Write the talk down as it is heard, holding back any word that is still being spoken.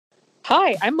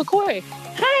Hi, I'm McCoy.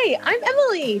 Hi, I'm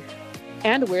Emily.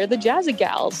 And we're the Jazzy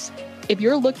Gals. If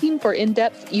you're looking for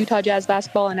in-depth Utah Jazz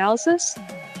basketball analysis,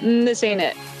 this ain't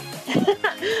it.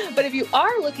 But if you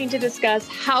are looking to discuss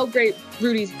how great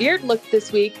Rudy's beard looked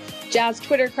this week, Jazz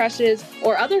Twitter crushes,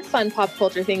 or other fun pop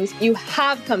culture things, you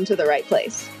have come to the right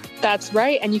place. That's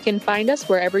right, and you can find us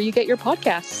wherever you get your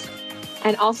podcasts.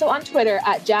 And also on Twitter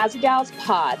at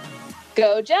JazzyGalsPod.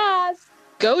 Go Jazz!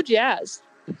 Go Jazz!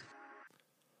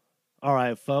 All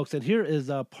right, folks, and here is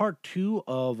part 2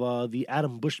 of the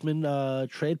Adam Bushman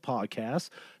trade podcast.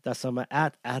 That's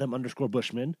at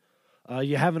Adam_Bushman.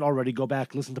 You haven't already, go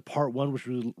back, listen to part 1, which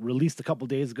was released a couple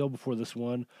days ago before this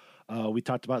one. We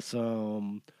talked about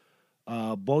some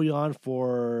Bojan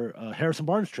for Harrison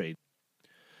Barnes trade.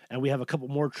 And we have a couple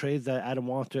more trades that Adam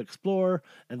wants to explore,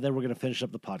 and then we're going to finish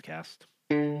up the podcast.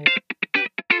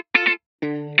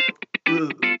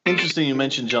 Interesting you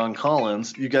mentioned John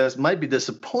Collins. You guys might be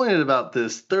disappointed about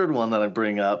this third one that I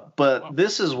bring up, but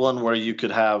this is one where you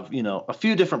could have, a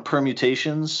few different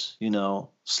permutations,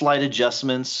 slight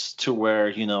adjustments to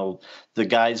where, the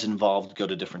guys involved go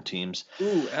to different teams.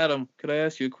 Ooh, Adam, could I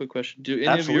ask you a quick question?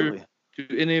 Do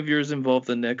any of yours involve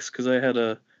the Knicks? Because I had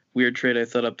a weird trade I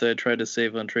thought up that I tried to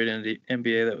save on Trade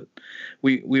NBA. That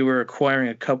we were acquiring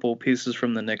a couple pieces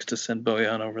from the Knicks to send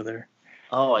Bojan over there.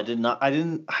 Oh, I didn't.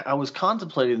 I was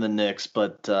contemplating the Knicks,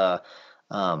 but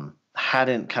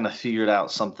hadn't kind of figured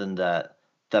out something that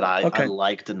I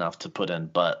liked enough to put in.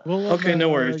 But no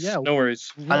worries. Yeah. No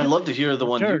worries. I'd love to hear the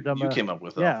one you came up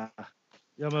with. Yeah.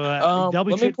 Let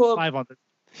me pull up 5 on this.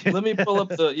 Let me pull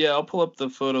up I'll pull up the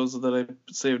photos that I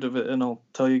saved of it, and I'll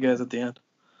tell you guys at the end.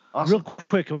 Awesome. Real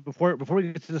quick, before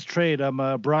we get to this trade,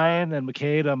 Brian and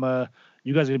McCade,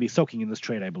 you guys are going to be soaking in this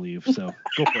trade, I believe. So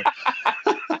go for it.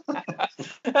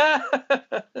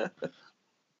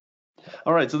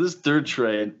 All right, so this third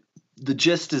trade, the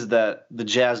gist is that the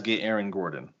Jazz get Aaron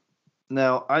Gordon.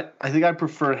 Now, I think I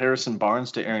prefer Harrison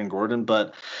Barnes to Aaron Gordon,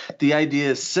 but the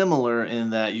idea is similar in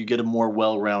that you get a more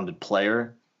well-rounded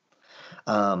player,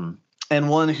 and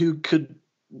one whose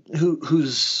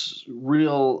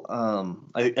real,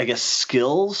 I guess,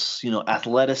 skills,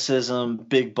 athleticism,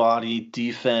 big body,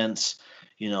 defense,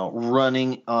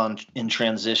 running in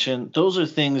transition. Those are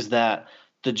things that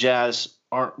the Jazz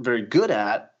aren't very good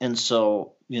at. And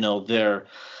so, the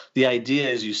idea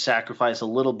is you sacrifice a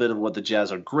little bit of what the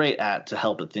Jazz are great at to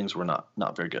help at things we're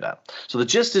not very good at. So the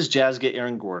gist is Jazz get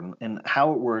Aaron Gordon, and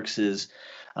how it works is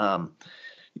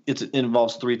it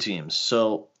involves 3 teams.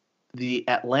 So the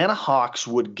Atlanta Hawks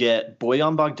would get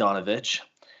Bojan Bogdanovic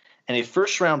and a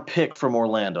first-round pick from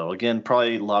Orlando. Again,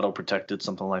 probably lotto protected,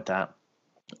 something like that.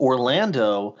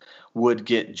 Orlando would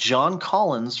get John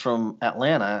Collins from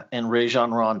Atlanta and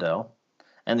Rajon Rondo,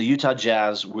 and the Utah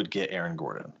Jazz would get Aaron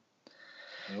Gordon.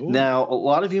 Ooh. Now, a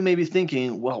lot of you may be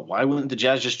thinking, well, why wouldn't the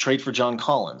Jazz just trade for John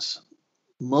Collins?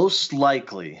 Most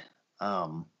likely,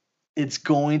 it's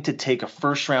going to take a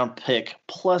first-round pick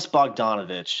plus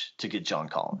Bogdanovic to get John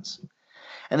Collins.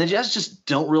 And the Jazz just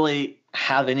don't really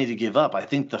have any to give up. I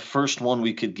think the first one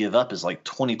we could give up is like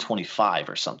 2025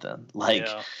 or something.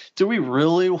 Do we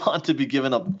really want to be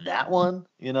giving up that one,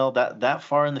 that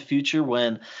far in the future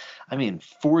when,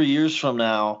 4 years from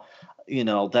now,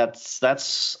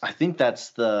 I think that's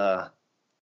the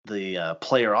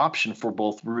player option for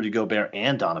both Rudy Gobert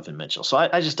and Donovan Mitchell. So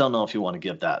I just don't know if you want to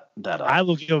give that up. I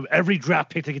will give every draft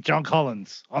pick to get John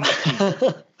Collins on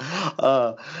the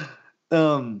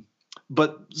team.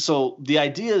 But so the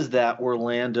idea is that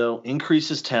Orlando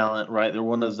increases talent, right? They're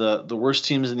one of the worst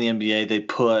teams in the NBA. They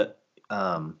put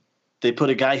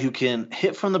a guy who can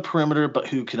hit from the perimeter, but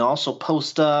who can also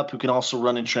post up, who can also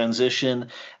run in transition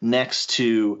next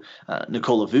to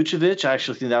Nikola Vucevic. I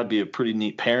actually think that would be a pretty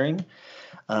neat pairing.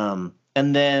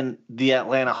 And then the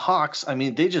Atlanta Hawks,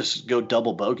 they just go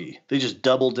double bogey. They just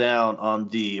double down on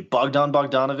the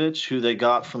Bogdanovic, who they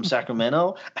got from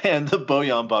Sacramento, and the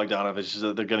Bojan Bogdanovic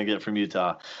that they're going to get from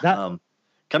Utah. Kind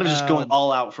of just going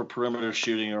all out for perimeter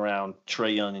shooting around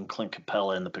Trae Young and Clint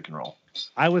Capella in the pick and roll.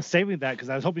 I was saving that because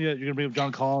I was hoping you're going to bring up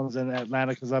John Collins in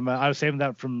Atlanta because I was saving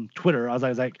that from Twitter. I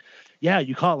was like, yeah,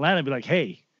 you call Atlanta and be like,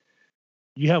 hey,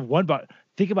 you have one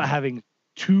think about having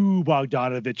 2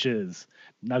 Bogdanovic's.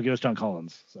 Now give us John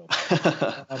Collins. So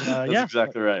that's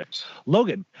exactly right.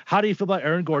 Logan, how do you feel about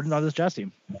Aaron Gordon on this Jazz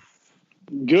team?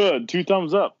 Good. 2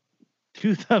 thumbs up.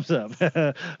 2 thumbs up.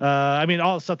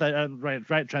 All the stuff that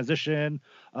right transition.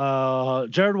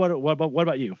 Jared, what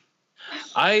about you?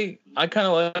 I kind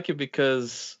of like it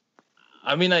because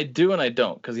I do and I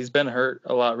don't because he's been hurt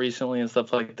a lot recently and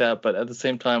stuff like that. But at the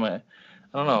same time,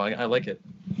 I don't know. I like it.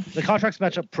 The contracts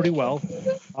match up pretty well.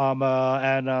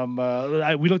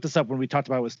 We looked this up when we talked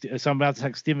about it with some about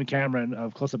like Stephen Cameron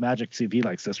of Close Up Magic, see if he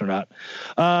likes this or not.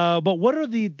 But what are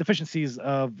the deficiencies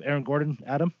of Aaron Gordon,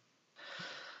 Adam?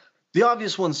 The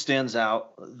obvious one stands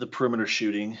out, the perimeter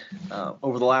shooting.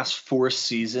 Over the last 4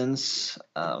 seasons,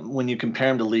 when you compare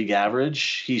him to league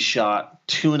average, he shot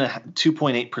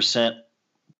 2.8%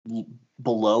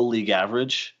 below league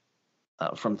average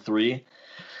from 3.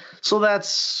 So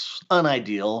that's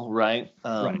unideal, right?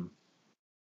 Right.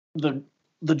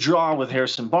 The draw with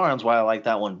Harrison Barnes, why I like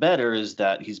that one better, is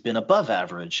that he's been above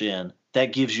average, and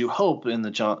that gives you hope in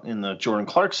the Jordan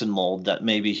Clarkson mold that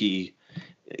maybe he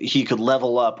could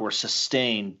level up or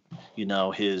sustain,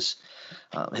 his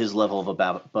level of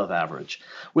above average.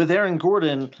 With Aaron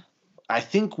Gordon, I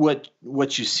think what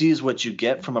you see is what you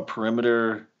get from a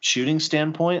perimeter shooting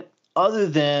standpoint, other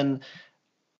than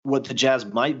what the Jazz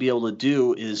might be able to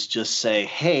do is just say,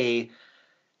 hey,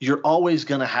 you're always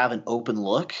going to have an open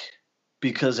look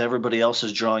because everybody else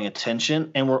is drawing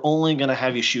attention, and we're only going to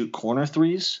have you shoot corner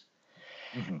threes.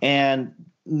 Mm-hmm. And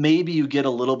maybe you get a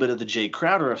little bit of the Jay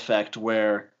Crowder effect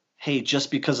where, hey,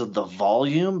 just because of the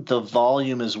volume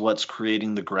is what's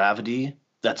creating the gravity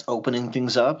that's opening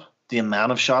things up. The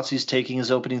amount of shots he's taking is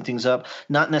opening things up,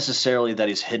 not necessarily that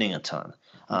he's hitting a ton.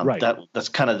 Right. That's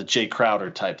kind of the Jay Crowder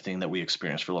type thing that we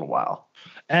experienced for a little while.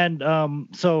 And I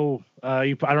don't know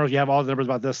if you have all the numbers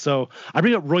about this. So I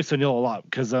bring up Royce O'Neal a lot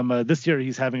because this year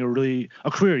he's having a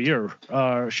career year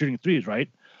shooting threes, right?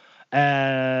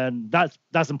 And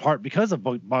that's in part because of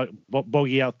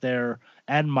Bogey out there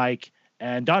and Mike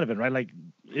and Donovan, right? Like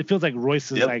it feels like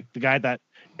Royce is like the guy that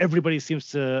everybody seems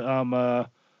to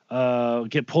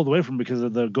get pulled away from because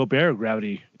of the Gobert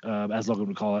gravity, as Logan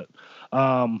would call it.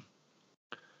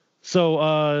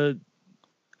 So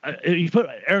you put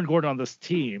Aaron Gordon on this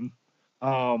team.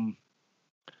 So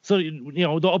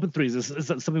the open threes is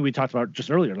something we talked about just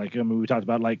earlier. Like we talked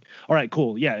about, like, all right,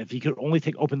 cool, yeah. If he could only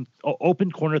take open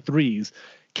corner threes,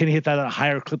 can he hit that at a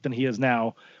higher clip than he is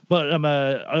now? But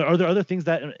are there other things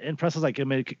that impress us? Like,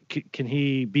 can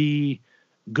he be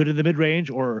good in the mid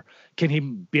range, or can he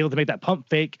be able to make that pump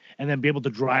fake and then be able to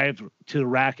drive to the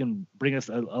rack and bring us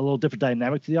a little different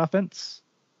dynamic to the offense?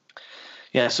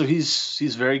 Yeah, so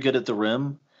he's very good at the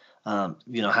rim.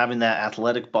 Having that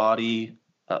athletic body,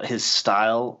 his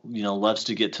style, loves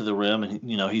to get to the rim, and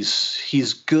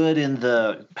he's good in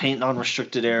the paint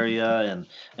non-restricted area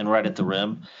and right at the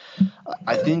rim.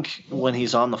 I think when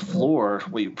he's on the floor,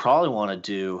 what you probably want to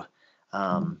do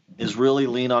is really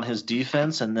lean on his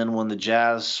defense, and then when the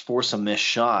Jazz force a missed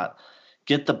shot,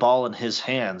 get the ball in his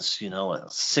hands, a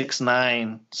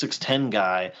 6'9", 6'10"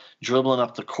 guy dribbling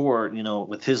up the court,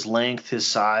 with his length, his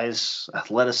size,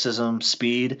 athleticism,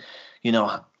 speed,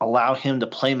 allow him to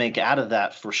play make out of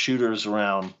that for shooters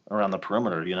around the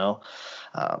perimeter,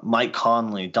 Mike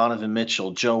Conley, Donovan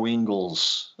Mitchell, Joe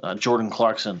Ingles, Jordan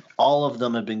Clarkson, all of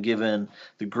them have been given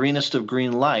the greenest of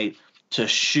green light to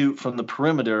shoot from the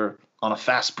perimeter on a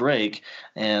fast break,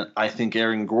 and I think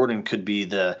Aaron Gordon could be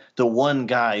the one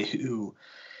guy who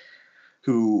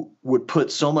would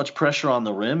put so much pressure on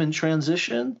the rim in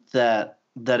transition that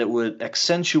it would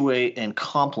accentuate and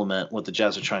complement what the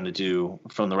Jazz are trying to do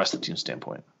from the rest of the team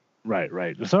standpoint.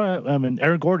 Right. So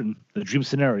Aaron Gordon, the dream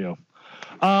scenario.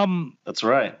 That's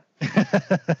right.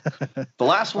 The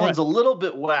last one's a little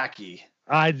bit wacky.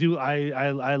 I do.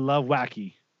 I love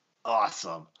wacky.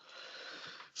 Awesome.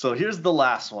 So here's the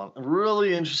last one. I'm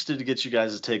really interested to get you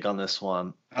guys' take on this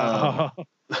one.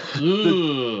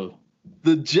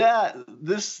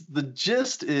 The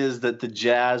gist is that the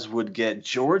Jazz would get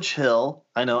George Hill.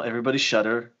 I know everybody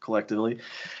shudder collectively,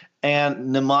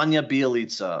 and Nemanja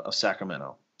Bjelica of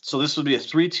Sacramento. So this would be a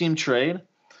 3-team trade.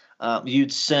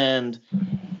 You'd send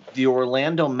the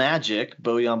Orlando Magic,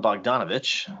 Bojan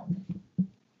Bogdanovic.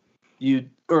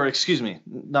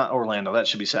 Not Orlando. That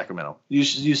should be Sacramento.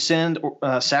 You send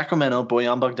Sacramento,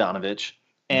 Bojan Bogdanovic,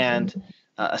 and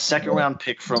a second-round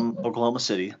pick from Oklahoma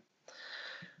City.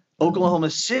 Oklahoma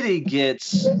City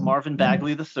gets Marvin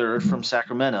Bagley III from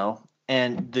Sacramento,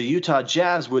 and the Utah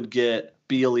Jazz would get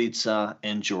Bjelica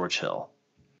and George Hill.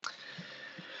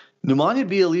 Nemanja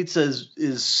Bjelica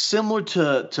is similar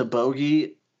to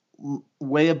Bogey,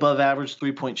 way above average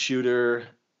three-point shooter,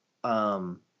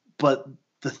 but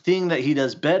the thing that he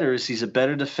does better is he's a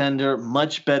better defender,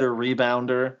 much better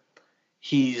rebounder.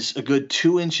 He's a good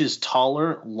 2 inches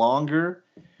taller, longer,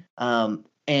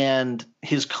 and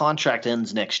his contract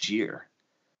ends next year.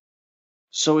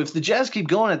 So if the Jazz keep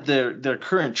going at their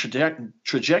current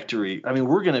trajectory, I mean,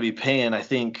 we're going to be paying, I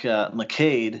think,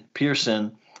 McCade,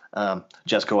 Pearson,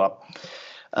 Jazz Co-op,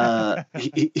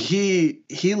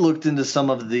 He looked into some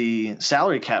of the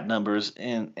salary cap numbers,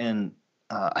 and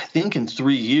I think in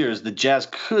 3 years the Jazz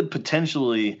could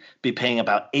potentially be paying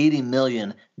about $80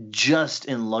 million just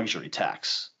in luxury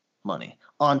tax money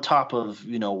on top of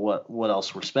what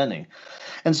else we're spending.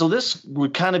 And so this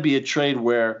would kind of be a trade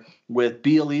where with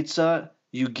Bielitsa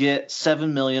you get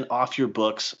 $7 million off your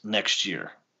books next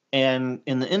year, and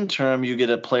in the interim you get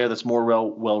a player that's more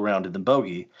well-rounded than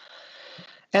Bogey.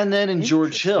 And then in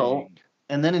George Hill,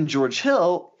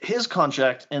 his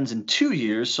contract ends in 2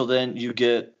 years, so then you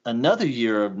get another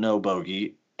year of no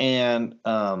Bogey, and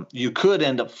you could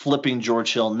end up flipping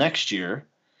George Hill next year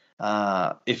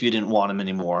if you didn't want him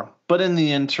anymore. But in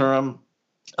the interim,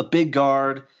 a big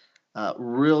guard,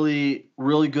 really,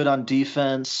 really good on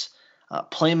defense,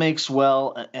 play makes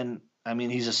well, and I mean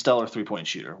he's a stellar 3-point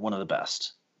shooter, one of the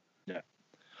best. Yeah.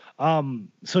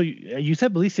 So you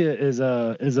said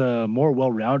Bielitsa is a more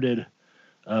well-rounded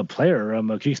player.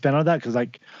 Can you expand on that? Because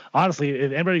honestly,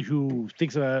 if anybody who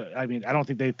thinks I don't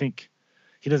think they think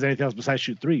he does anything else besides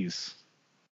shoot threes.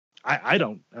 I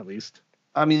don't, at least.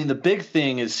 I mean, the big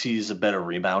thing is he's a better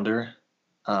rebounder.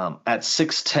 At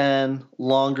 6'10",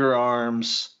 longer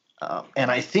arms,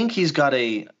 and I think he's got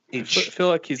I feel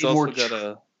like he's also got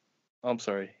a. I'm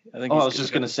sorry. I was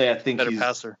just going to say I think better he's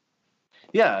passer.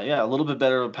 Yeah, a little bit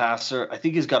better of a passer. I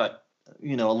think he's got a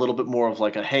little bit more of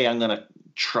like a hey, I'm going to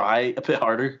try a bit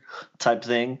harder type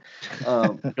thing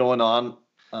going on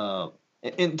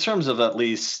in terms of at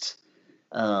least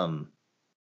going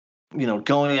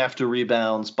after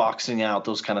rebounds, boxing out,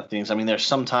 those kind of things. I mean, there's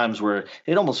some times where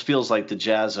it almost feels like the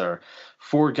Jazz are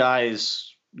 4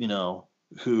 guys,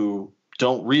 who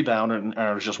don't rebound and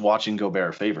are just watching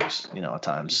Gobert favors, at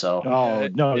times. So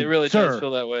no, it really does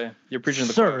feel that way. You're preaching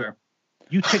the choir.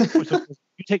 You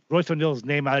take Royce O'Neal's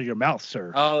name out of your mouth,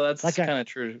 sir. Oh, that's kind of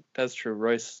true. That's true.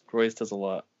 Royce does a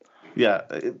lot. Yeah,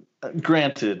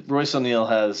 granted, Royce O'Neal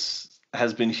has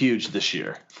been huge this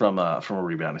year from a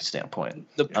rebounding standpoint.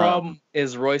 The problem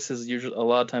is Royce is usually a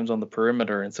lot of times on the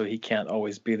perimeter, and so he can't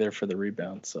always be there for the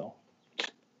rebound. So,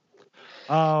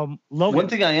 Logan. One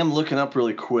thing I am looking up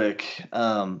really quick,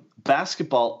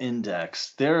 Basketball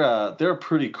Index. They're a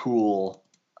pretty cool.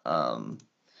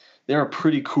 They're a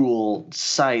pretty cool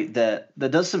site that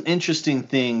does some interesting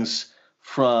things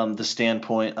from the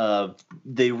standpoint of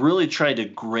they really try to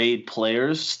grade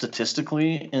players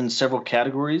statistically in several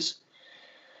categories.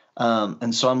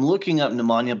 And so I'm looking up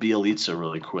Nemanja Bjelica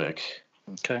really quick.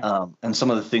 Okay. And some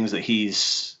of the things that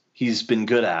he's been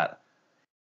good at.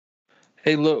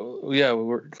 Hey, who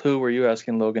were you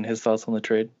asking Logan his thoughts on the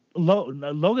trade?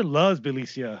 Logan loves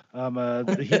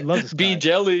Bjelica. He loves this B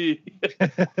Jelly.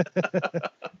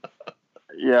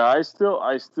 Yeah, I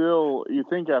still. You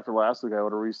think after last week I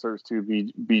would have researched who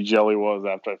B Jelly was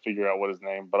after I figure out what his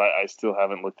name, but I still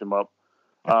haven't looked him up.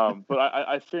 But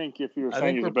I think if you were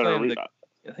saying he's a better rebound,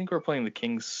 I think we're playing the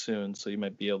Kings soon, so you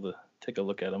might be able to take a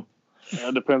look at him.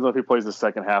 It depends on if he plays the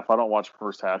second half. I don't watch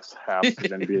first halves of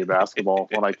NBA basketball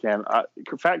when I can.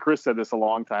 Fat Chris said this a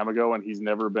long time ago, and he's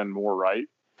never been more right.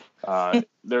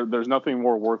 There's nothing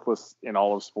more worthless in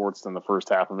all of sports than the first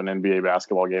half of an NBA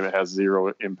basketball game. It has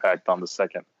zero impact on the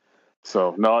second.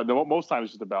 So no, most times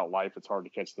it's just about life. It's hard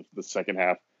to catch the second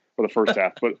half or the first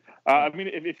half. But I mean,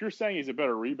 if you're saying he's a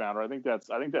better rebounder, I think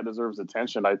that deserves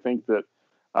attention. I think that.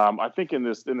 I think in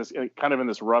this kind of in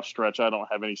this rough stretch, I don't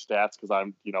have any stats because I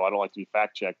don't like to be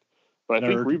fact checked, but I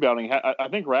think rebounding. I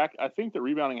think that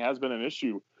rebounding has been an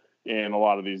issue in a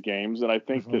lot of these games, and I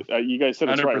think that you guys said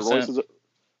it's 100%. Right.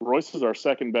 Royce is our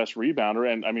second best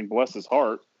rebounder, and I mean, bless his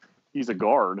heart, he's a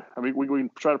guard. I mean, we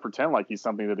try to pretend like he's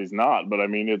something that he's not, but I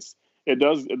mean, it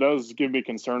does give me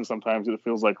concern sometimes that it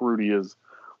feels like Rudy is,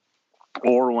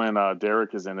 or when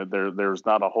Derek is in it, there's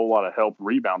not a whole lot of help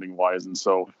rebounding wise, and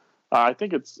so. I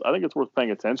think it's worth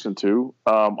paying attention to.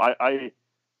 I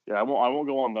won't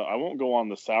go on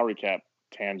the salary cap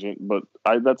tangent, but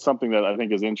that's something that I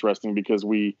think is interesting because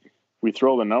we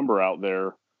throw the number out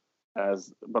there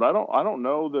but I don't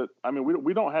know that. I mean,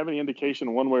 we don't have any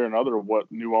indication one way or another of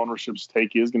what new ownership's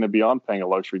take is going to be on paying a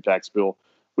luxury tax bill.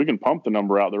 We can pump the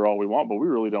number out there all we want, but we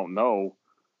really don't know.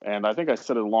 And I think I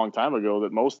said it a long time ago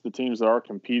that most of the teams that are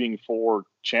competing for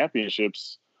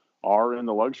championships are in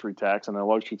the luxury tax and the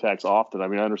luxury tax often. I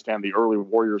mean, I understand the early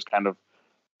Warriors kind of,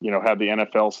 had the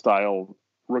NFL style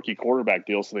rookie quarterback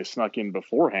deal, so they snuck in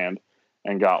beforehand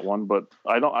and got one. But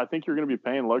I think you're going to be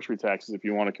paying luxury taxes if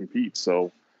you want to compete.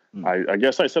 So I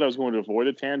guess I said I was going to avoid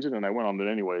a tangent, and I went on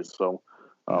it anyways. So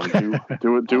do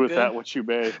with that what you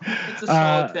may. It's a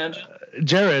solid tangent.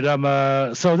 Jared,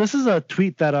 so this is a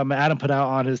tweet that Adam put out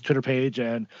on his Twitter page,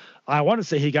 and I want to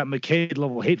say he got McCade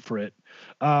level hate for it.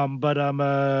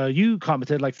 But you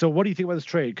commented like, so what do you think about this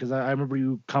trade? Because I remember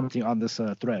you commenting on this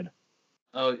thread.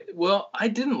 Oh, well, I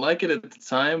didn't like it at the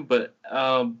time, but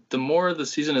the more the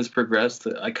season has progressed,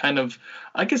 I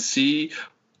could see.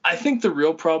 I think the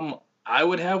real problem I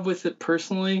would have with it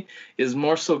personally is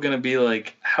more so going to be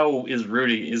like, how is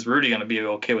Rudy? Is Rudy going to be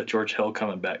okay with George Hill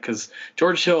coming back? Because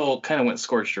George Hill kind of went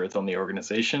scorched earth on the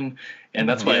organization, and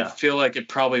that's why I feel like it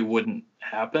probably wouldn't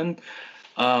happen.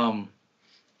 But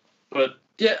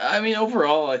yeah, I mean,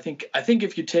 overall, I think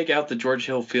if you take out the George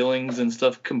Hill feelings and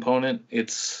stuff component,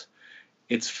 it's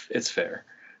fair,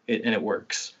 and it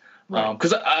works.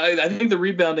 Because I think the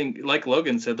rebounding, like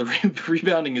Logan said, the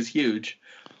rebounding is huge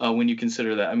when you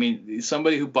consider that. I mean,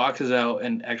 somebody who boxes out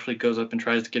and actually goes up and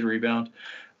tries to get a rebound,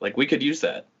 like, we could use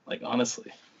that, like,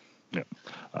 honestly. Yeah.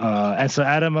 And so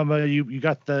Adam, you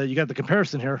got the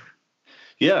comparison here.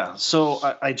 Yeah.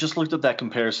 So I just looked at that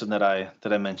comparison that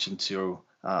I mentioned to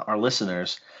our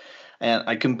listeners, and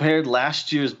I compared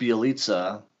last year's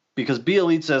Bjelica, because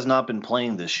Bjelica has not been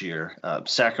playing this year.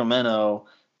 Sacramento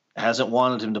hasn't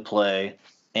wanted him to play,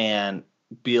 and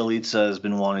Bjelica has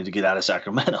been wanting to get out of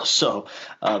Sacramento. So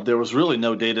there was really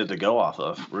no data to go off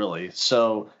of, really.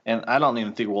 So, and I don't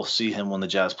even think we'll see him when the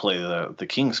Jazz play the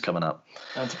Kings coming up.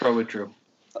 That's probably true.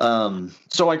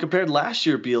 So I compared last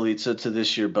year Bjelica to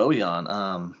this year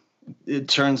Bojan. It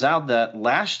turns out that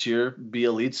last year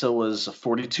Bjelica was a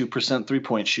 42%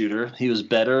 three-point shooter. He was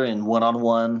better in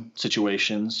one-on-one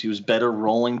situations. He was better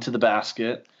rolling to the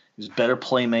basket. He was better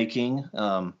playmaking.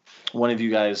 One of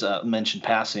you guys mentioned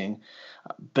passing.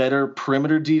 Better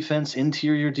perimeter defense,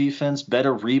 interior defense,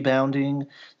 better rebounding.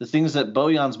 The things that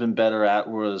Bojan's been better at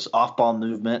was off-ball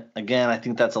movement. Again, I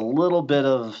think that's a little bit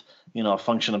of, a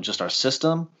function of just our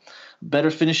system. Better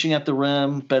finishing at the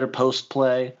rim, better post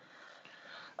play.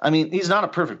 I mean, he's not a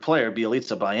perfect player,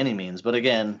 Bjelica, by any means. But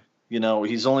again,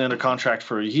 he's only under contract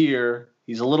for a year.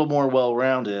 He's a little more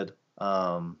well-rounded.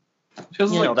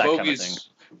 Feels like that kind of thing.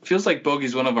 Feels like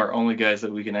Bogey's one of our only guys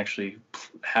that we can actually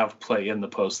have play in the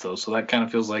post, though. So that kind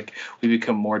of feels like we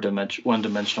become more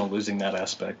one-dimensional, losing that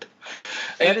aspect.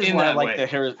 That's why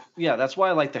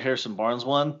I like the Harrison Barnes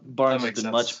one. Barnes has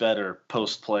been much better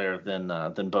post player than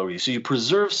Bogey. So you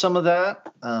preserve some of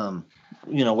that,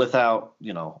 without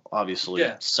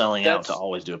obviously selling out to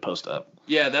always do a post up.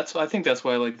 Yeah, I think that's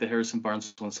why I like the Harrison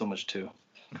Barnes one so much too.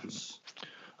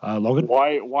 Logan,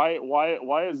 why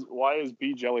is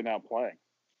B Jelly not playing?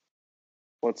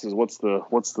 What's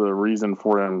the reason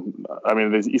for him? I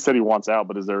mean, he said he wants out,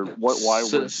 but is there why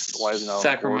is he not?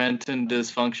 Sacramento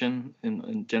dysfunction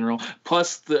in general.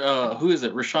 Plus, who is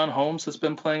it? Rashawn Holmes has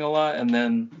been playing a lot, and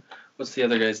then what's the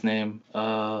other guy's name?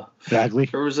 Bagley.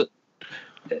 Or was it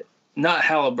not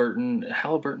Halliburton?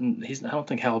 Halliburton. I don't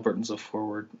think Halliburton's a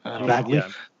forward. Bagley. Yeah.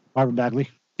 Marvin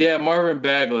Bagley. Yeah, Marvin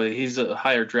Bagley. He's a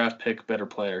higher draft pick, better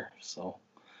player. So.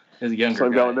 He's a younger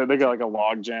guy. They got like a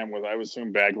log jam with, I would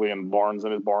assume, Bagley and Barnes.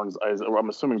 And I'm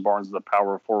assuming Barnes is a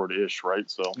power forward-ish, right?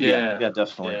 So yeah,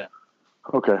 definitely. Yeah.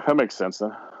 Okay, that makes sense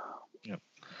then.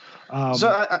 Yeah.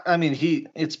 So I mean,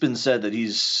 it's been said that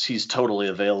he's totally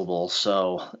available.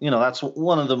 So that's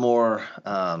one of the more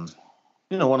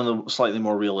one of the slightly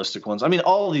more realistic ones. I mean,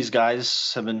 all of these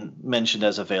guys have been mentioned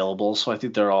as available, so I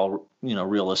think they're all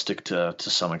realistic to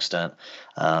some extent.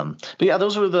 But yeah,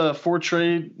 those were the 4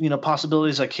 trade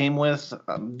possibilities I came with.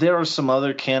 There are some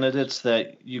other candidates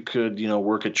that you could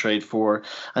work a trade for.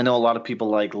 I know a lot of people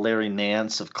like Larry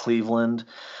Nance of Cleveland.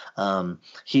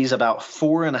 He's about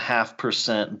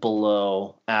 4.5%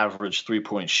 below average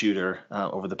 3-point shooter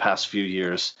over the past few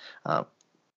years.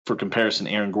 For comparison,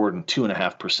 Aaron Gordon,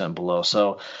 2.5% below.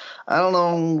 So I don't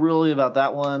know really about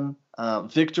that one.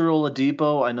 Victor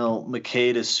Oladipo, I know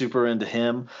McCade is super into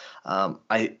him.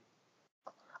 I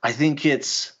think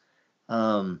it's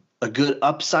a good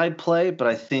upside play, but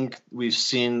I think we've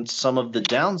seen some of the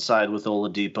downside with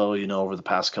Oladipo, over the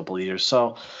past couple of years.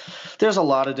 So there's a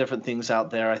lot of different things out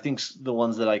there. I think the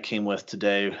ones that I came with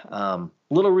today, a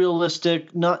little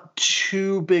realistic, not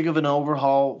too big of an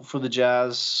overhaul for the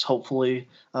Jazz, hopefully.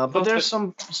 But there's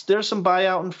some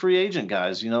buyout and free agent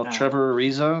guys. Trevor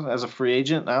Ariza as a free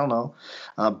agent. I don't know.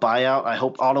 Buyout. I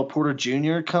hope Otto Porter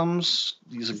Jr. comes.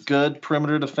 He's a good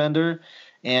perimeter defender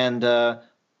and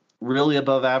really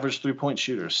above average 3-point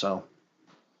shooter. So,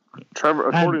 Trevor,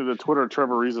 according to Twitter,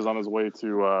 Trevor Ariza's on his way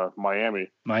to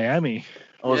Miami. Miami.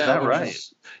 Oh, is that right?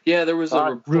 There was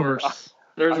a report.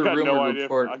 There's a rumor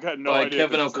report by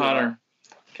Kevin O'Connor.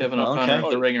 Kevin O'Connor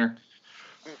of The Ringer.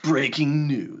 Breaking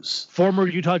news. Former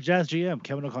Utah Jazz GM,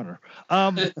 Kevin O'Connor.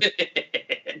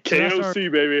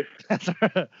 KOC, baby.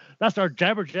 That's our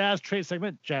Jabber Jazz trade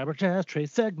segment. Jabber Jazz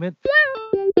trade segment.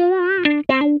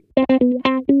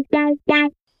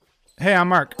 Hey, I'm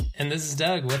Mark. And this is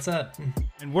Doug. What's up?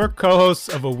 And we're co-hosts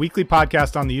of a weekly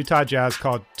podcast on the Utah Jazz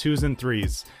called Twos and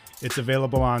Threes. It's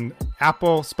available on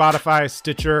Apple, Spotify,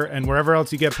 Stitcher, and wherever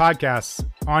else you get podcasts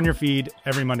on your feed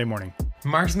every Monday morning.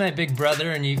 Mark's my big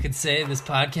brother, and you could say this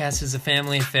podcast is a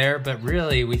family affair, but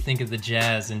really we think of the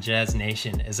Jazz and Jazz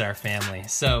Nation as our family.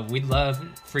 So we'd love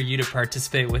for you to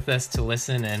participate with us, to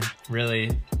listen, and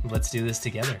really, let's do this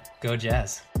together. Go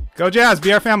Jazz. Go Jazz,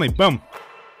 be our family. Boom.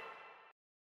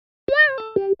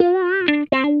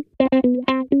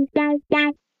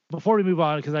 Before we move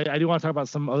on, because I do want to talk about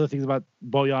some other things about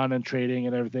Bojan and trading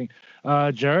and everything.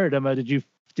 Jared,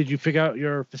 did you figure out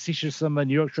your facetious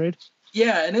New York trade?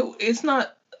 Yeah, and it's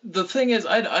not. The thing is,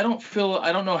 I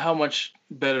don't know how much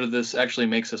better this actually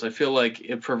makes us. I feel like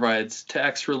it provides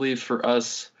tax relief for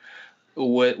us,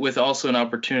 with also an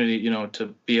opportunity,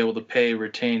 to be able to pay,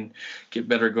 retain, get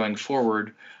better going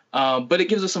forward. But it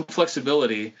gives us some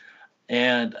flexibility,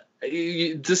 and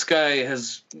this guy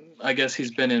has, I guess he's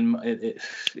been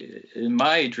in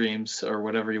my dreams, or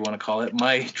whatever you want to call it,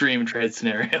 my dream trade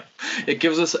scenario. It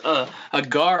gives us a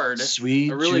guard,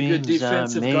 Sweet a really good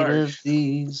defensive guard. Of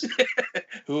these.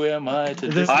 Who am I to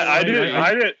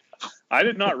disagree? I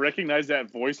did not recognize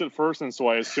that voice at first, and so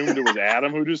I assumed it was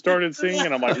Adam who just started singing.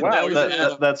 And I'm like,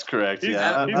 wow, that's correct.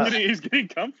 He's getting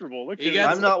comfortable.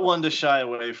 I'm not one to shy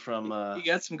away from. He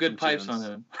got some good pipes on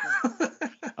him.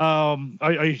 Are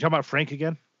you talking about Frank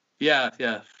again? Yeah,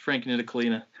 Frank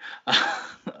Nidicolina.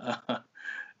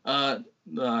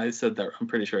 I said that. I'm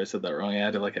pretty sure I said that wrong. I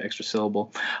added like an extra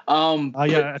syllable.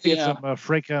 I think it's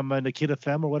Frank Nikita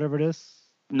Fem or whatever it is.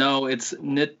 No, it's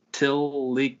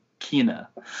Nitilikina.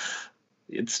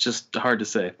 It's just hard to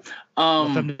say.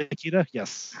 Nikita,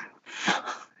 yes.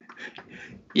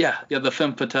 Yeah, the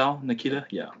femme fatale, Nikita.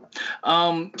 Yeah.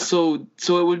 So it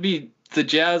would be the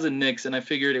Jazz and Knicks, and I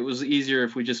figured it was easier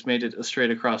if we just made it a straight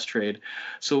across trade.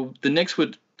 So the Knicks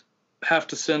would have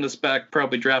to send us back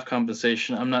probably draft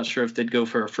compensation. I'm not sure if they'd go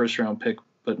for a first round pick,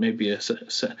 but maybe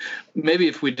maybe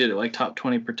if we did it like top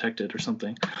 20 protected or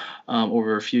something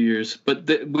over a few years. But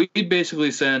we'd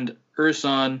basically send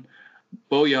Ersan,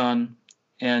 Bojan,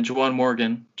 and Juwan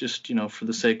Morgan, just for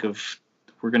the sake of,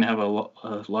 we're going to have a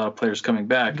lot of players coming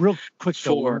back. Real quick.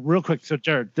 So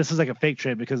Jared, this is like a fake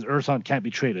trade because Ersan can't be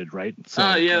traded, right?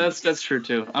 So, yeah, that's true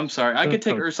too. I'm sorry, I could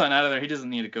take Ersan out of there. He doesn't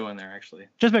need to go in there actually.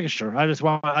 Just making sure. I just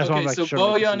want to make sure. So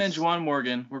Bojan and Juwan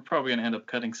Morgan, we're probably going to end up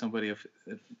cutting somebody if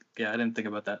I didn't think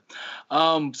about that.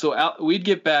 So we'd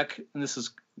get back, and this is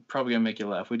probably going to make you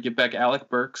laugh. We'd get back Alec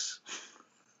Burks,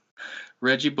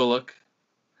 Reggie Bullock,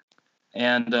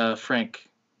 and Frank.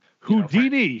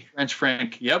 Houdini. French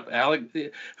Frank. Yep.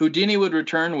 Houdini would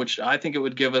return, which I think it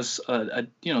would give us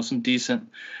some decent.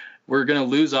 We're going to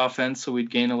lose offense, so we'd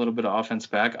gain a little bit of offense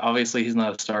back. Obviously, he's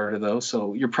not a starter though,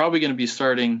 so you're probably going to be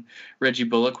starting Reggie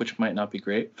Bullock, which might not be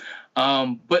great.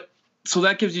 But so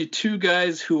that gives you two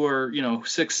guys who are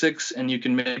 6'6", and you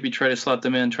can maybe try to slot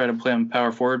them in, try to play them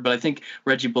power forward. But I think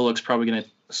Reggie Bullock's probably going to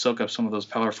soak up some of those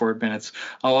power forward minutes,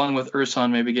 along with Ersan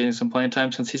maybe getting some playing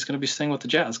time since he's going to be staying with the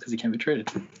Jazz because he can't be traded.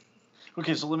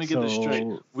 Okay, so let me get this straight.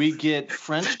 We get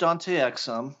French Dante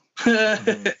Exum.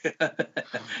 But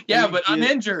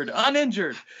uninjured.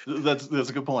 That's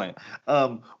a good point.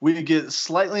 We get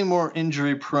slightly more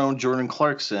injury-prone Jordan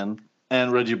Clarkson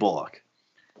and Reggie Bullock.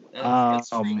 And a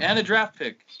draft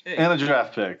pick. Hey. And a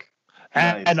draft pick.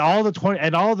 Nice. And all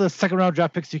the second-round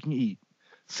draft picks you can eat.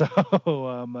 So,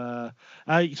 so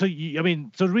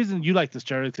the reason you like this,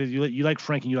 Jared, is because you like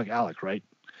Frank and you like Alec, right?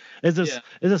 Is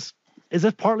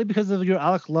this partly because of your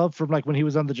Alec love from like when he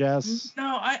was on the Jazz?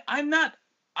 No, I'm not.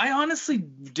 I honestly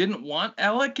didn't want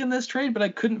Alec in this trade, but I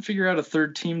couldn't figure out a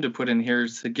third team to put in here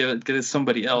to get it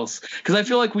somebody else because I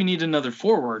feel like we need another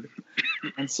forward.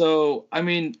 And so, I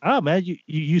mean, oh man,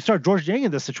 you start George Yang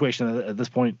in this situation at this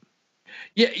point.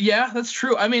 Yeah, that's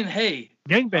true. I mean, hey,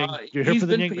 Yang bang, you're here for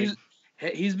the Yang bang.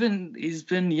 He's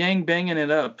been Yang banging it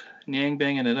up.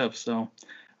 So.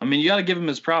 I mean, you got to give him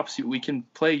his props. We can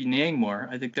play Niang more.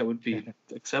 I think that would be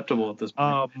acceptable at this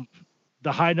point.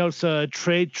 The high notes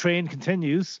trade train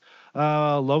continues.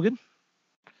 Logan?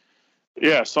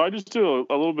 Yeah, so I just did a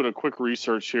little bit of quick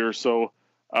research here. So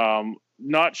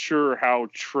not sure how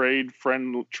trade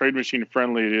machine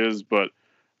friendly it is, but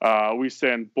we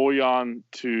send Bojan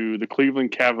to the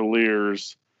Cleveland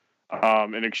Cavaliers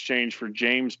in exchange for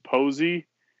James Posey.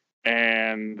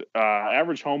 And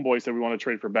Average Homeboy said we want to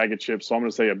trade for a bag of chips, so I'm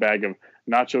going to say a bag of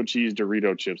nacho cheese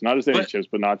Dorito chips. Not just any chips,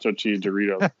 but nacho cheese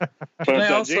Doritos.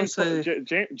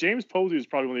 But James Posey is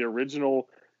probably one of the original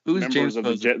Who's members James of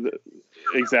Posey?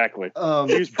 Exactly.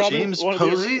 James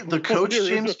Posey, the coach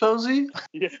James Posey.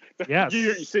 Yeah, Yes.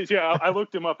 yeah. I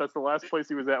looked him up. That's the last place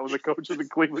he was at. Was the coach of the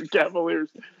Cleveland Cavaliers.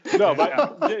 No,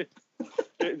 but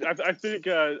I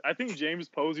think James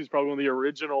Posey is probably one of the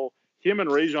original. Him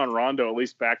and Rajon Rondo, at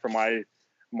least back from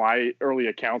my early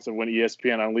accounts of when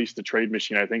ESPN unleashed the trade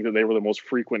machine. I think that they were the most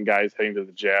frequent guys heading to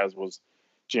the Jazz was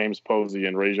James Posey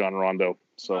and Rajon Rondo.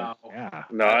 So Wow. Yeah.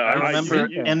 No, I remember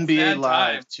NBA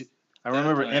Live. I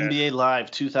remember time. NBA Live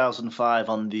 2005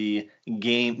 on the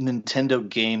Nintendo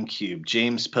GameCube.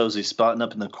 James Posey spotting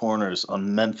up in the corners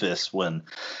on Memphis when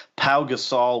Pau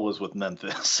Gasol was with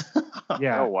Memphis.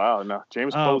 Yeah. Oh wow! No,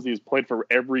 James Posey has played for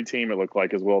every team. It looked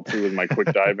like as well too. With my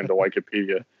quick dive into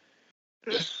Wikipedia.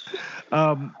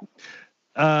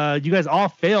 You guys all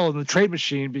failed in the trade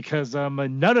machine because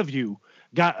none of you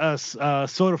got us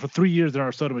soda for 3 years in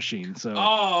our soda machine. So.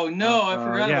 Oh no, I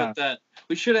forgot about that.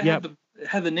 We should have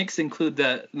had the Knicks include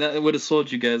that. That would have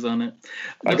sold you guys on it.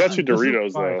 I got you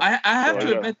Doritos though. I have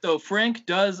to admit though, Frank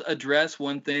does address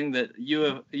one thing that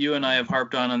you and I have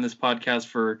harped on this podcast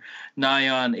for nigh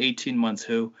on 18 months.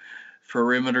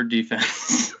 Perimeter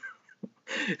defense.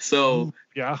 So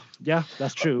yeah,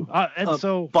 that's true. And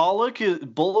so Bullock is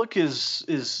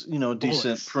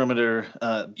decent perimeter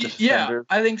defender. Yeah,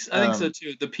 I think so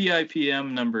too. The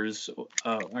PIPM numbers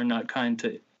are not kind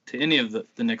to any of the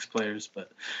Knicks players,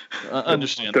 but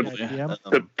understandably.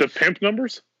 The pimp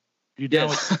numbers. You down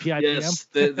with PIPM? Yes,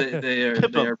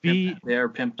 they are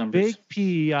pimp numbers.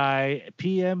 Big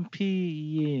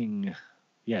PIPMPing.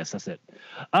 Yes, that's it.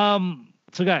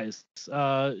 So guys, it's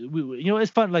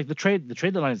fun. Like the trade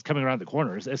deadline is coming around the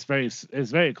corner. It's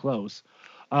very close.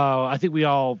 I think we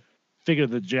all figure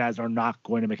the Jazz are not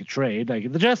going to make a trade. Like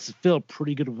the Jazz feel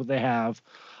pretty good with what they have,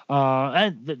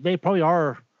 and they probably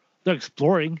are. They're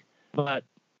exploring, but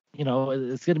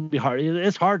it's going to be hard.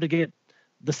 It's hard to get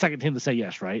the second team to say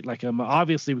yes, right? Like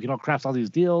obviously we can all craft all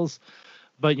these deals,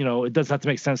 but it does have to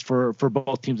make sense for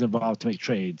both teams involved to make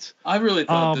trades. I really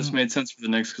thought this made sense for the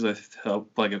Knicks because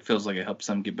it feels like it helps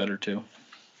them get better too.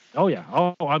 Oh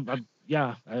yeah. Well,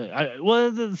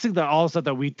 the thing that all stuff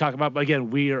that we talk about, but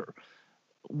again,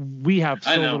 we have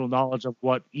so little knowledge of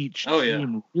what each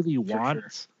team really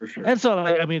wants. For sure. And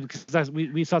so because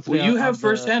we saw today. Well, you have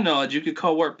firsthand knowledge. You could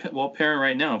call Walt Perrin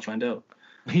right now and find out.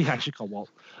 Yeah, I should call Walt.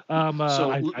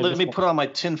 Let me put on my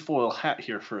tinfoil hat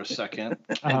here for a second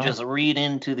and just read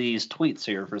into these tweets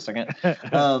here for a second.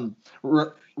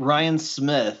 Ryan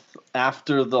Smith,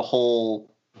 after the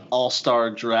whole All-Star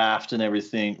draft and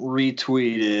everything,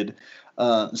 retweeted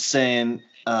saying,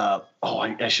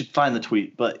 I should find the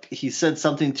tweet, but he said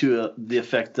something to the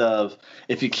effect of,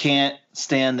 if you can't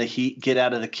stand the heat, get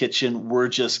out of the kitchen. We're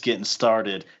just getting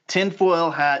started. Tinfoil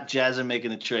hat, Jazz are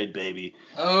making a trade, baby.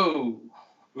 Oh.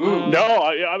 No,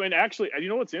 I mean, actually,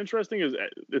 what's interesting is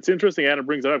it's interesting Adam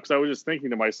brings it up because I was just thinking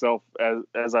to myself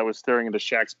as I was staring into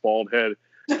Shaq's bald head,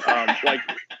 like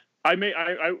I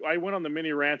went on the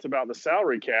mini rant about the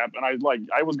salary cap, and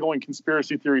I was going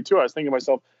conspiracy theory too. I was thinking to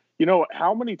myself,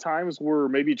 how many times were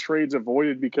maybe trades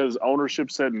avoided because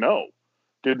ownership said no?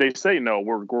 Did they say no?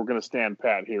 We're going to stand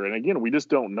pat here, and again, we just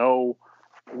don't know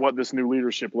what this new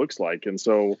leadership looks like, and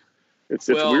so. It's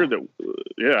weird that,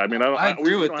 I mean, I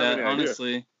agree with that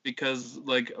honestly, because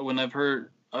like when I've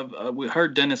heard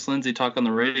Dennis Lindsay talk on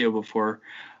the radio before,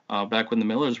 back when the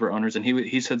Millers were owners, and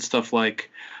he said stuff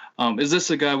like, "Is this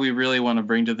a guy we really want to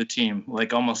bring to the team?"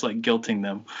 Like almost like guilting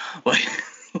them, like.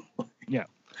 Yeah.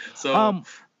 So.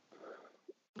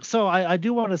 So I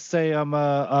do want to say we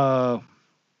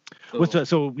mentioned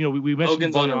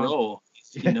Hogan's on a roll.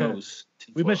 He knows.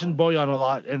 We mentioned Bojan a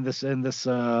lot in this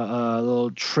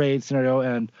little trade scenario,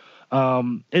 and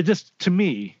it just, to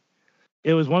me,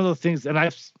 it was one of those things. And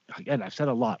I've said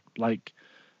a lot, like,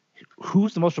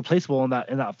 who's the most replaceable in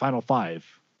that final five?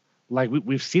 Like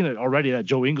we've seen it already that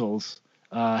Joe Ingles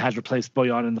has replaced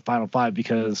Bojan in the final five,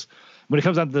 because when it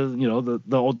comes down to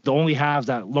the only halves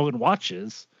that Logan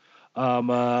watches,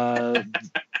 there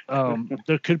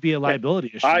could be a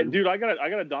liability issue. I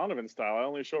got a Donovan style. I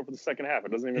only show up for the second half.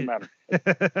 It doesn't even matter.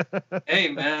 Hey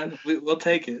man, we'll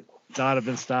take it.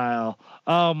 Donovan style.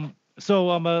 But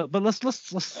let's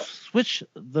switch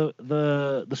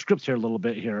the scripts here a little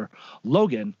bit here.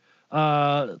 Logan,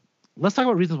 let's talk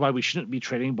about reasons why we shouldn't be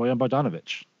trading Bojan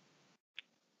Bogdanovic.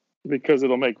 Because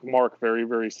it'll make Mark very,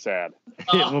 very sad.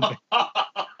 You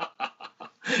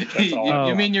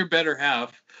mean your better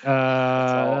half?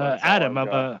 Adam,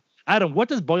 what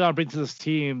does Bojan bring to this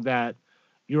team that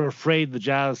you're afraid the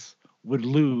Jazz would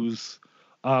lose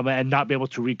and not be able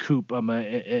to recoup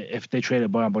if they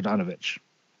traded Bojan Bogdanovic?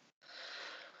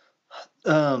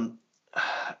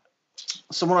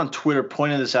 someone on Twitter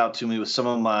pointed this out to me with some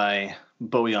of my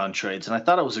Bojan trades, and I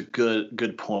thought it was a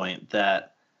good point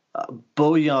that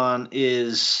Bojan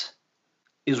is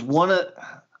one of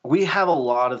 – we have a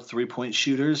lot of three-point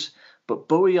shooters, but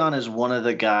Bojan is one of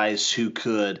the guys who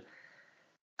could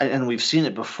 – and we've seen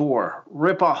it before,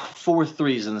 rip off 4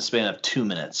 threes in the span of 2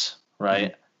 minutes,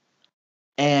 right?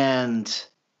 Mm-hmm. And,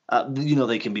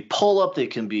 they can be pull-up. They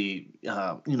can be,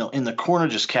 in the corner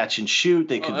just catch and shoot.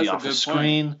 They can be off a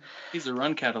screen. Point. He's a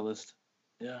run catalyst.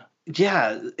 Yeah.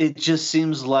 Yeah, it just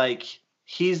seems like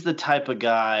he's the type of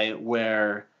guy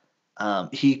where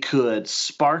he could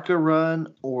spark a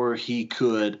run or he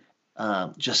could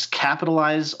just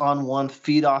capitalize on one,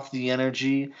 feed off the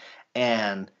energy,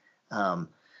 and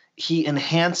he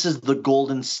enhances the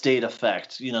Golden State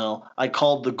effect. I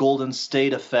called the Golden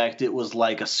State effect. It was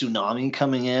like a tsunami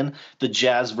coming in. The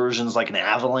Jazz version's like an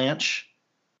avalanche,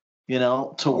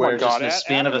 where just in the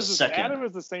span of a second. Adam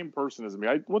is the same person as me.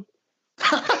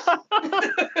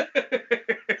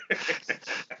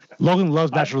 Logan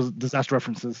loves natural disaster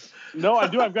references. No, I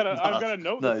do. I've got a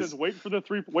note that says wait for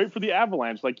the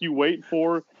avalanche. Like you wait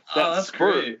for that. Oh, that's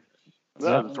great.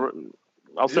 Yeah,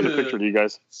 I'll send a picture to you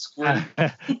guys.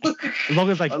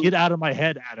 Logan's like, get out of my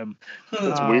head, Adam.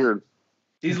 That's weird.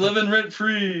 He's living rent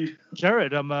free.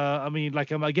 Jared, we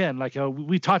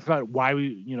talked about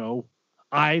why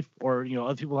I or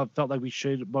other people have felt like we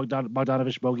should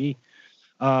Bogdanovich Bogey.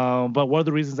 But what are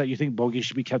the reasons that you think Bogey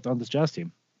should be kept on this Jazz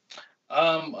team?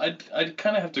 I'd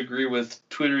kind of have to agree with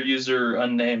Twitter user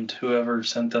unnamed, whoever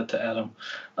sent that to Adam.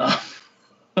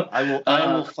 I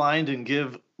will find and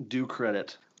give due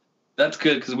credit. That's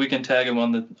good because we can tag him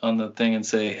on the thing and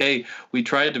say, hey, we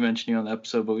tried to mention you on the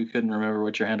episode, but we couldn't remember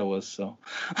what your handle was. So,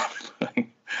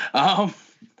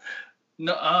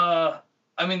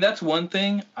 that's one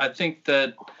thing. I think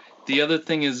that the other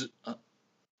thing is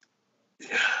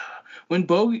when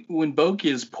Bogey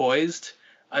is poised,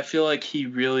 I feel like he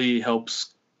really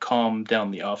helps calm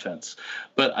down the offense.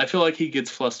 But I feel like he gets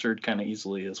flustered kind of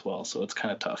easily as well, so it's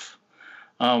kind of tough.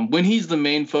 When he's the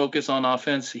main focus on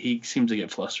offense, he seems to get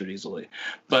flustered easily.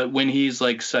 But when he's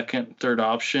like second, third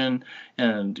option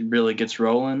and really gets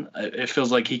rolling, it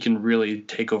feels like he can really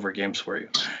take over games for you.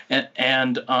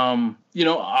 And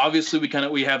obviously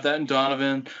we have that in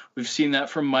Donovan. We've seen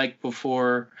that from Mike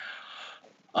before.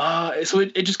 So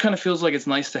it just kind of feels like it's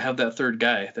nice to have that third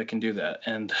guy that can do that.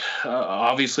 And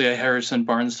obviously a Harrison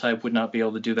Barnes type would not be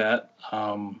able to do that.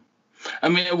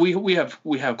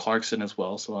 We have Clarkson as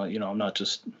well, so I'm not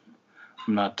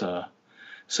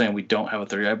saying we don't have a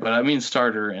third guy, but I mean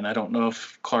starter, and I don't know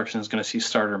if Clarkson is going to see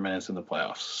starter minutes in the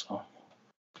playoffs. So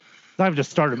not even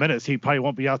just starter minutes. He probably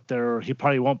won't be out there.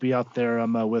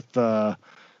 With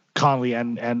Conley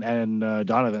and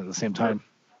Donovan at the same time.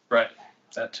 Right,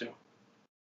 that too.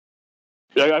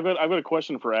 Yeah, I've got a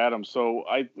question for Adam. So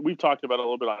we've talked about it a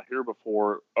little bit on here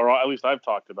before, or at least I've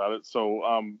talked about it. So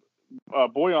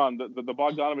Bojan, the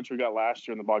Bogdanovich we got last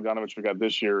year and the Bogdanovich we got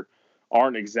this year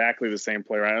aren't exactly the same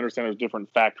player. I understand there's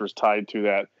different factors tied to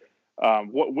that.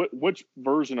 Which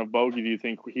version of Bogey do you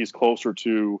think he's closer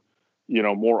to,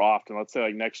 more often? Let's say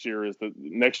like next year is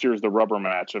the rubber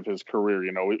match of his career.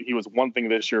 He was one thing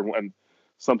this year and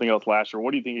something else last year.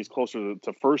 What do you think he's closer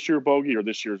to first year Bogey or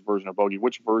this year's version of Bogey?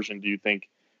 Which version do you think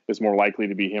is more likely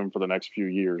to be him for the next few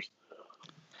years?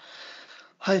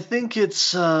 I think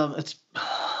it's the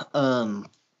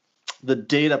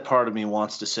data part of me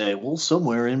wants to say, well,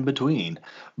 somewhere in between.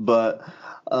 But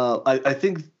I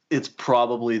think it's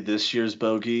probably this year's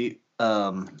Bogey,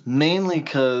 mainly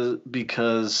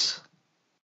because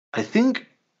I think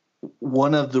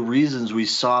one of the reasons we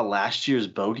saw last year's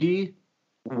Bogey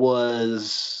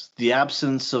was the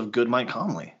absence of good Mike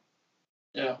Conley.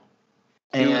 Yeah.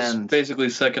 He was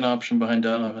basically second option behind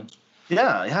Donovan.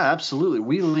 Yeah, absolutely.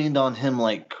 We leaned on him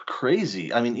like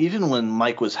crazy. I mean, even when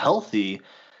Mike was healthy,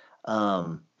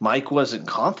 Mike wasn't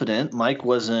confident. Mike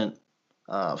wasn't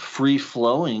free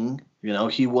flowing.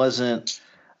 He wasn't.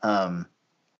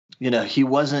 He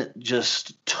wasn't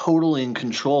just totally in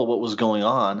control of what was going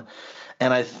on.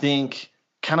 And I think,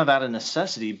 kind of out of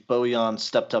necessity, Bojan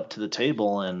stepped up to the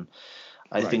table. And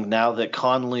I think now that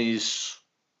Conley's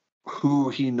who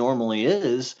he normally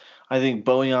is, I think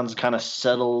Bojan's kind of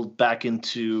settled back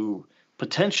into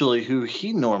potentially who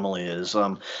he normally is.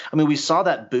 We saw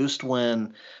that boost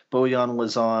when Bojan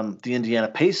was on the Indiana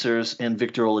Pacers and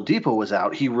Victor Oladipo was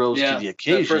out. He rose to the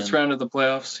occasion. The first round of the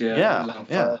playoffs,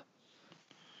 yeah.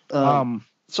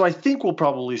 So I think we'll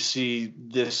probably see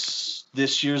this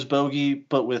year's Bogey,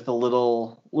 but with a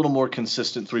little more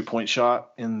consistent 3-point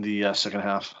shot in the second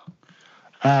half.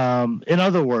 In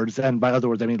other words, and by other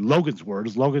words, I mean Logan's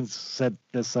words. Logan said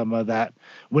this that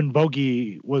when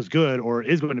Bogey was good or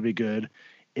is going to be good,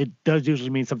 it does usually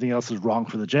mean something else is wrong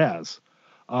for the Jazz.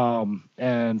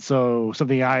 And so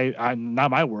something I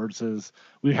not my words is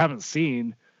we haven't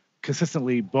seen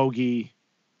consistently Bogey,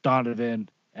 Donovan,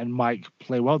 and Mike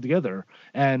play well together.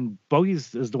 And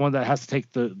Bogey's is the one that has to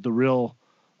take the real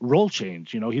role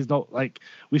change. He's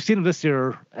we've seen him this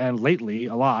year and lately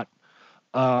a lot.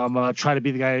 Try to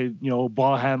be the guy,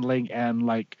 ball handling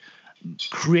and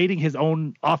creating his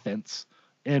own offense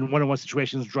in one-on-one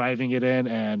situations, driving it in.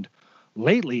 And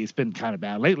lately it's been kind of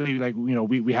bad. Lately,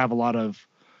 we have a lot of,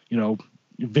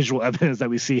 visual evidence that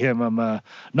we see him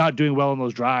not doing well in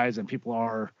those drives, and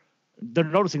they're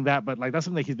noticing that. But that's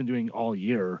something that he's been doing all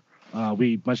year.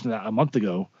 We mentioned that a month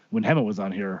ago when Hema was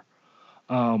on here.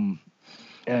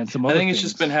 And some other things. It's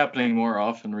just been happening more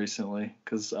often recently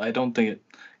because I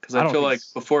feel like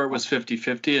before it was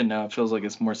 50-50 and now it feels like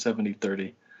it's more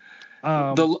 70-30.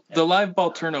 The live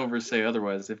ball turnovers say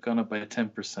otherwise. They've gone up by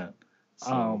 10%.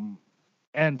 So.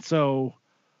 And so,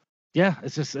 yeah,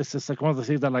 it's just like one of the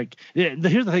things that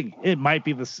here's the thing. It might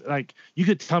be this, you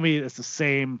could tell me it's the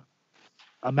same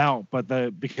amount, but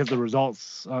because the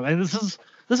results, and this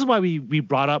is why we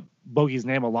brought up Bogey's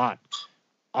name a lot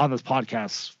on this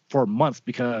podcast for months,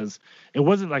 because it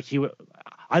wasn't like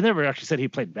I never actually said he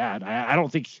played bad. I don't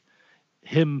think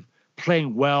him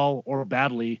playing well or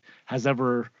badly has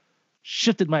ever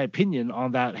shifted my opinion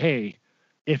on that. Hey,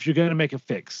 if you're going to make a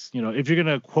fix, if you're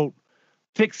going to quote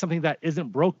fix something that isn't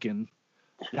broken,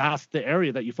 that's the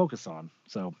area that you focus on.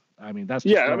 So, I mean, that's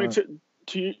just,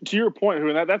 to your point,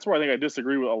 and that's where I think I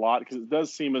disagree with a lot, because it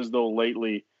does seem as though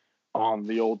lately on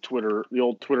the old Twitter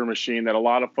machine that a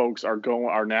lot of folks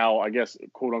are now, I guess,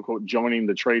 quote unquote, joining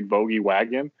the trade Bogey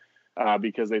wagon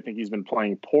because they think he's been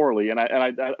playing poorly. And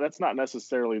I that's not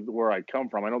necessarily where I come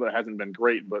from. I know that hasn't been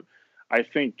great, but I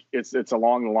think it's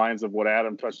along the lines of what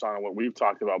Adam touched on and what we've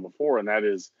talked about before. And that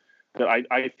is that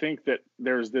I think that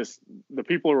there's the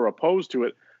people who are opposed to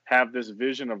it have this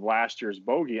vision of last year's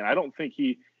Bogey. And I don't think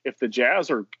if the Jazz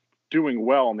are doing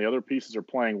well and the other pieces are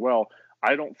playing well,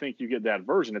 I don't think you get that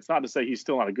version. It's not to say he's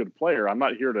still not a good player. I'm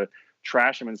not here to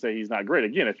trash him and say he's not great.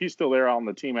 Again, if he's still there on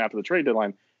the team after the trade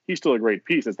deadline, he's still a great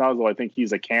piece. It's not as though I think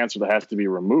he's a cancer that has to be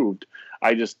removed.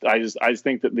 I just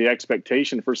think that the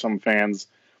expectation for some fans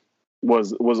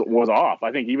was off.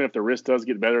 I think even if the wrist does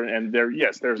get better, and there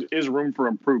is room for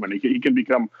improvement. He can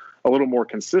become a little more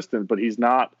consistent, but he's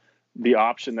not the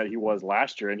option that he was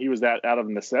last year, and he was that out of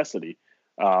necessity.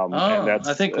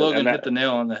 I think Logan hit the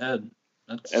nail on the head.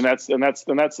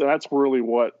 That's really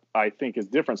what I think is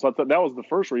different. So that was the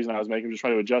first reason I was making, just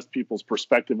trying to adjust people's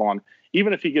perspective on,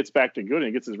 even if he gets back to good and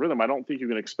he gets his rhythm, I don't think you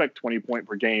can expect 20 point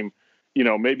per game,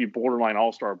 maybe borderline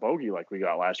all-star Bogey like we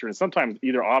got last year. And sometimes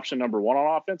either option number 1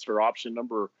 on offense or option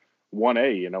number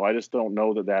 1A, I just don't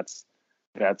know that's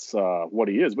what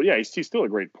he is. But yeah, he's still a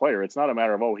great player. It's not a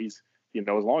matter of, he's, as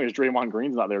long as Draymond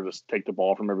Green's not there to just take the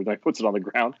ball from everything, puts it on the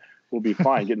ground, we'll be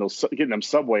fine getting them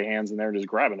Subway hands in there and just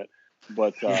grabbing it.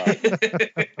 But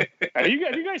have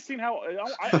you guys seen how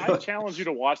I challenge you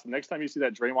to watch the next time you see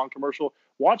that Draymond commercial?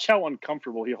 Watch how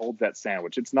uncomfortable he holds that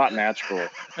sandwich. It's not natural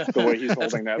the way he's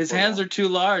holding that. His hands are too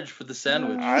large for the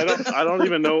sandwich. I don't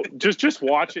even know. Just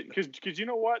watch it, because you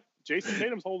know what? Jason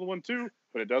Tatum's holding one too,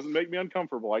 but it doesn't make me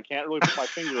uncomfortable. I can't really put my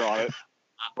finger on it.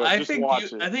 But I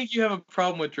think you have a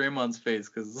problem with Draymond's face,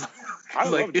 because I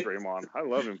love Draymond. I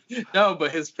love him. No,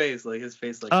 but his face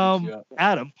keeps you up.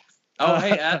 Adam. Oh,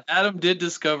 hey, Adam did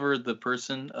discover the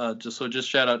person. Just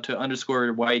shout out to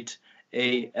 _white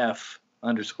AF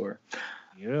 _.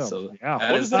 Yeah. So yeah.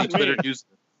 That is the Twitter user.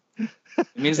 It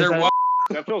means they're white.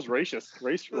 That feels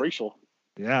racial.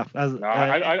 Yeah. I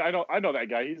know that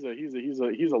guy.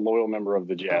 He's a loyal member of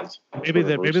the Jazz. Maybe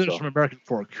there's some American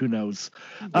Fork. Who knows?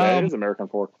 Yeah, it is American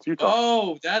Fork. It's Utah.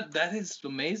 Oh, that is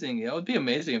amazing. Yeah, it would be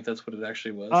amazing if that's what it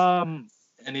actually was.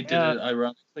 And he did it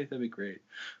ironically. That'd be great.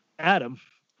 Adam.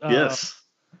 Yes.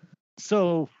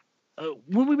 So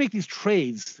when we make these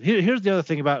trades, here's the other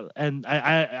thing about, and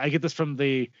I get this from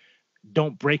the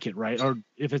don't break it, right? Or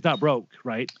if it's not broke,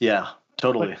 right? Yeah,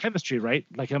 totally. Like chemistry, right?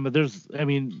 There's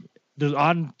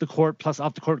on the court plus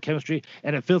off the court chemistry,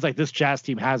 and it feels like this Jazz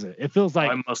team has it. It feels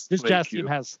like this Jazz team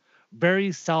has very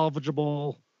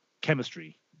salvageable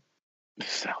chemistry.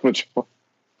 Salvageable.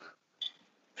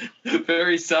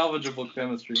 Very salvageable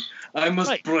chemistry. I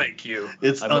must break you.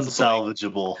 It's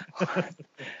unsalvageable.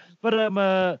 But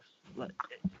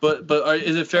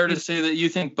is it fair to say that you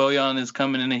think Bojan is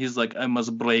coming in and he's like, I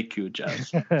must break you,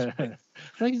 Jazz? Like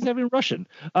he's having Russian.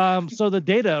 So the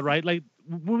data, right? Like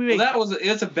when we make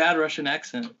it's a bad Russian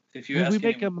accent. if you when ask we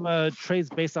make them trades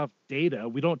based off data,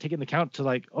 we don't take into account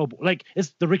to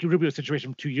it's the Ricky Rubio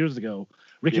situation from 2 years ago.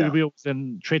 Ricky Rubio was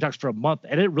in trade talks for a month,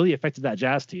 and it really affected that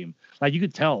Jazz team. Like you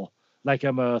could tell,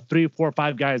 3, 4,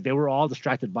 5 guys, they were all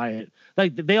distracted by it.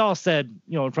 Like they all said,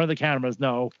 in front of the cameras,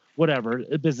 no, whatever,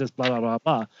 business, blah blah blah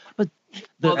blah. But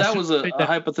that was a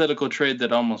hypothetical trade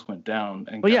that almost went down.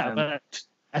 But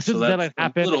as soon as that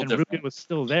happened and Rubio was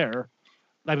still there,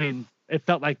 I mean, it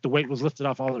felt like the weight was lifted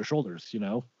off all their shoulders,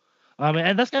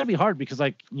 and that's gotta be hard because,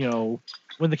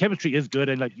 when the chemistry is good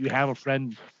and you have a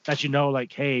friend that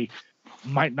hey,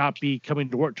 might not be coming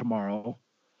to work tomorrow,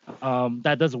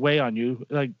 that does weigh on you.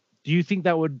 Do you think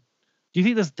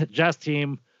this Jazz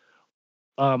team,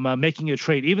 making a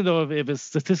trade, even though if it's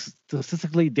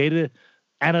statistically data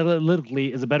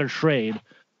analytically is a better trade,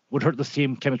 would hurt this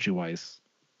team chemistry wise?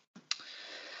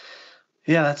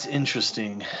 Yeah, that's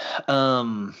interesting.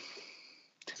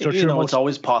 It's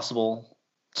always possible.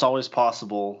 It's always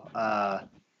possible. I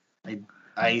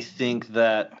think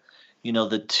that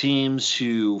the teams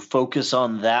who focus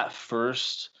on that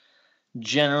first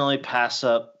generally pass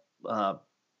up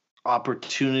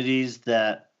opportunities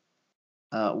that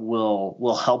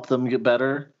will help them get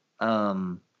better.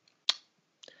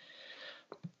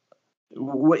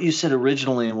 What you said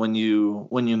originally when you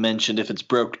mentioned if it's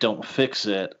broke, don't fix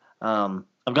it.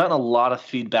 I've gotten a lot of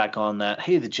feedback on that.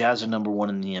 Hey, the Jazz are number 1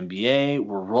 in the NBA.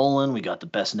 We're rolling. We got the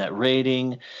best net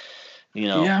rating.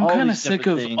 I'm kind of sick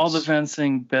of all the fans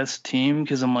saying best team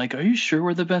because I'm like, are you sure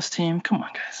we're the best team? Come on,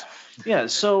 guys. Yeah,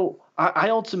 so I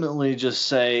ultimately just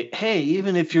say, hey,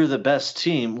 even if you're the best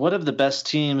team, what have the best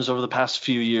teams over the past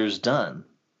few years done,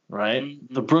 right?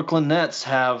 Mm-hmm. The Brooklyn Nets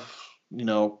have,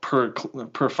 per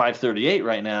 538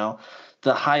 right now,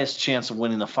 the highest chance of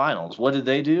winning the finals. What did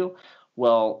they do?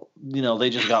 Well, they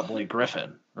just got Blake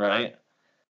Griffin, right?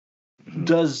 Mm-hmm.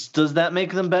 Does that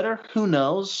make them better? Who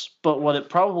knows? But what it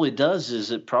probably does is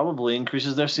it probably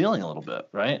increases their ceiling a little bit,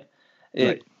 right?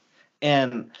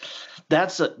 And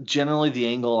that's generally the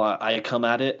angle I come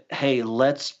at it. Hey,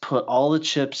 let's put all the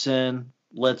chips in.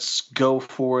 Let's go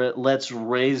for it. Let's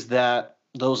raise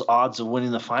those odds of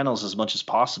winning the finals as much as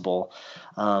possible.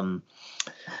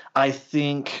 I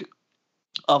think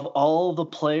of all the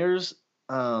players,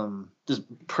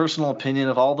 just personal opinion,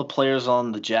 of all the players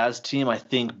on the Jazz team, I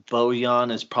think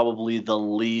Bojan is probably the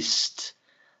least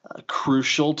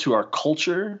crucial to our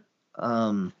culture.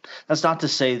 That's not to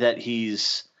say that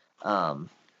he's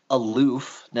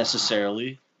aloof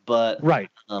necessarily, but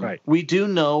we do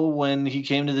know when he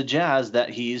came to the Jazz that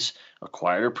he's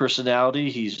acquired a personality.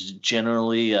 He's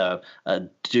generally a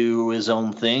do his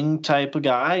own thing type of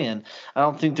guy, and I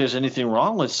don't think there's anything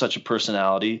wrong with such a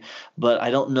personality, but I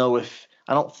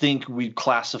don't think we'd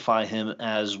classify him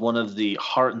as one of the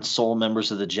heart and soul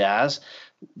members of the Jazz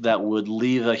that would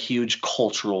leave a huge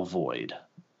cultural void.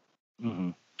 Mm-hmm.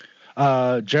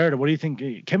 Jared, what do you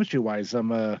think chemistry wise?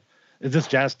 Is this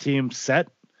Jazz team set,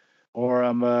 or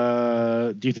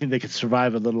do you think they could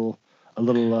survive a little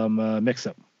mix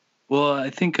up? Well, I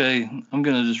think I'm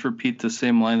gonna just repeat the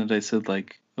same line that I said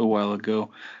a while ago,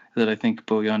 that I think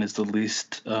Bojan is the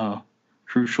least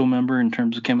crucial member in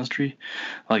terms of chemistry.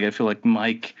 I feel like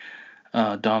Mike,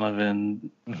 Donovan,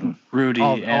 mm-hmm. Rudy,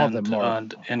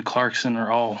 and Clarkson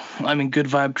are all. Good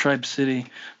vibe, Tribe City.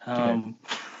 Logan,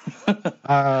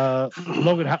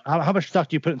 how much stock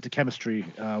do you put into chemistry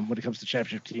when it comes to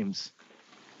championship teams?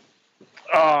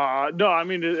 No,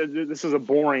 this is a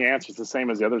boring answer. It's the same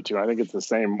as the other two. I think it's the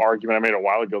same argument I made a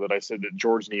while ago that I said that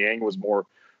George Niang was more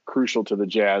crucial to the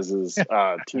Jazz's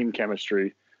team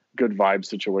chemistry, good vibe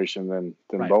situation than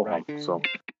Bojan. Right. So.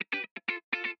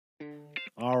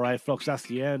 All right, folks, that's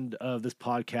the end of this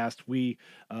podcast.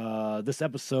 This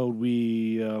episode,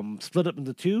 we split up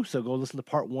into 2, so go listen to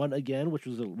part 1 again, which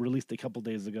was released a couple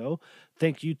days ago.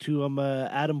 Thank you to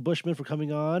Adam Bushman for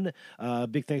coming on.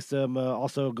 Big thanks to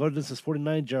also Go to This is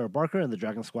 49, Jared Barker, and the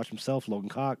Dragon Squatch himself, Logan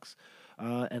Cox.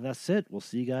 And that's it. We'll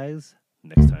see you guys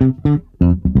next time.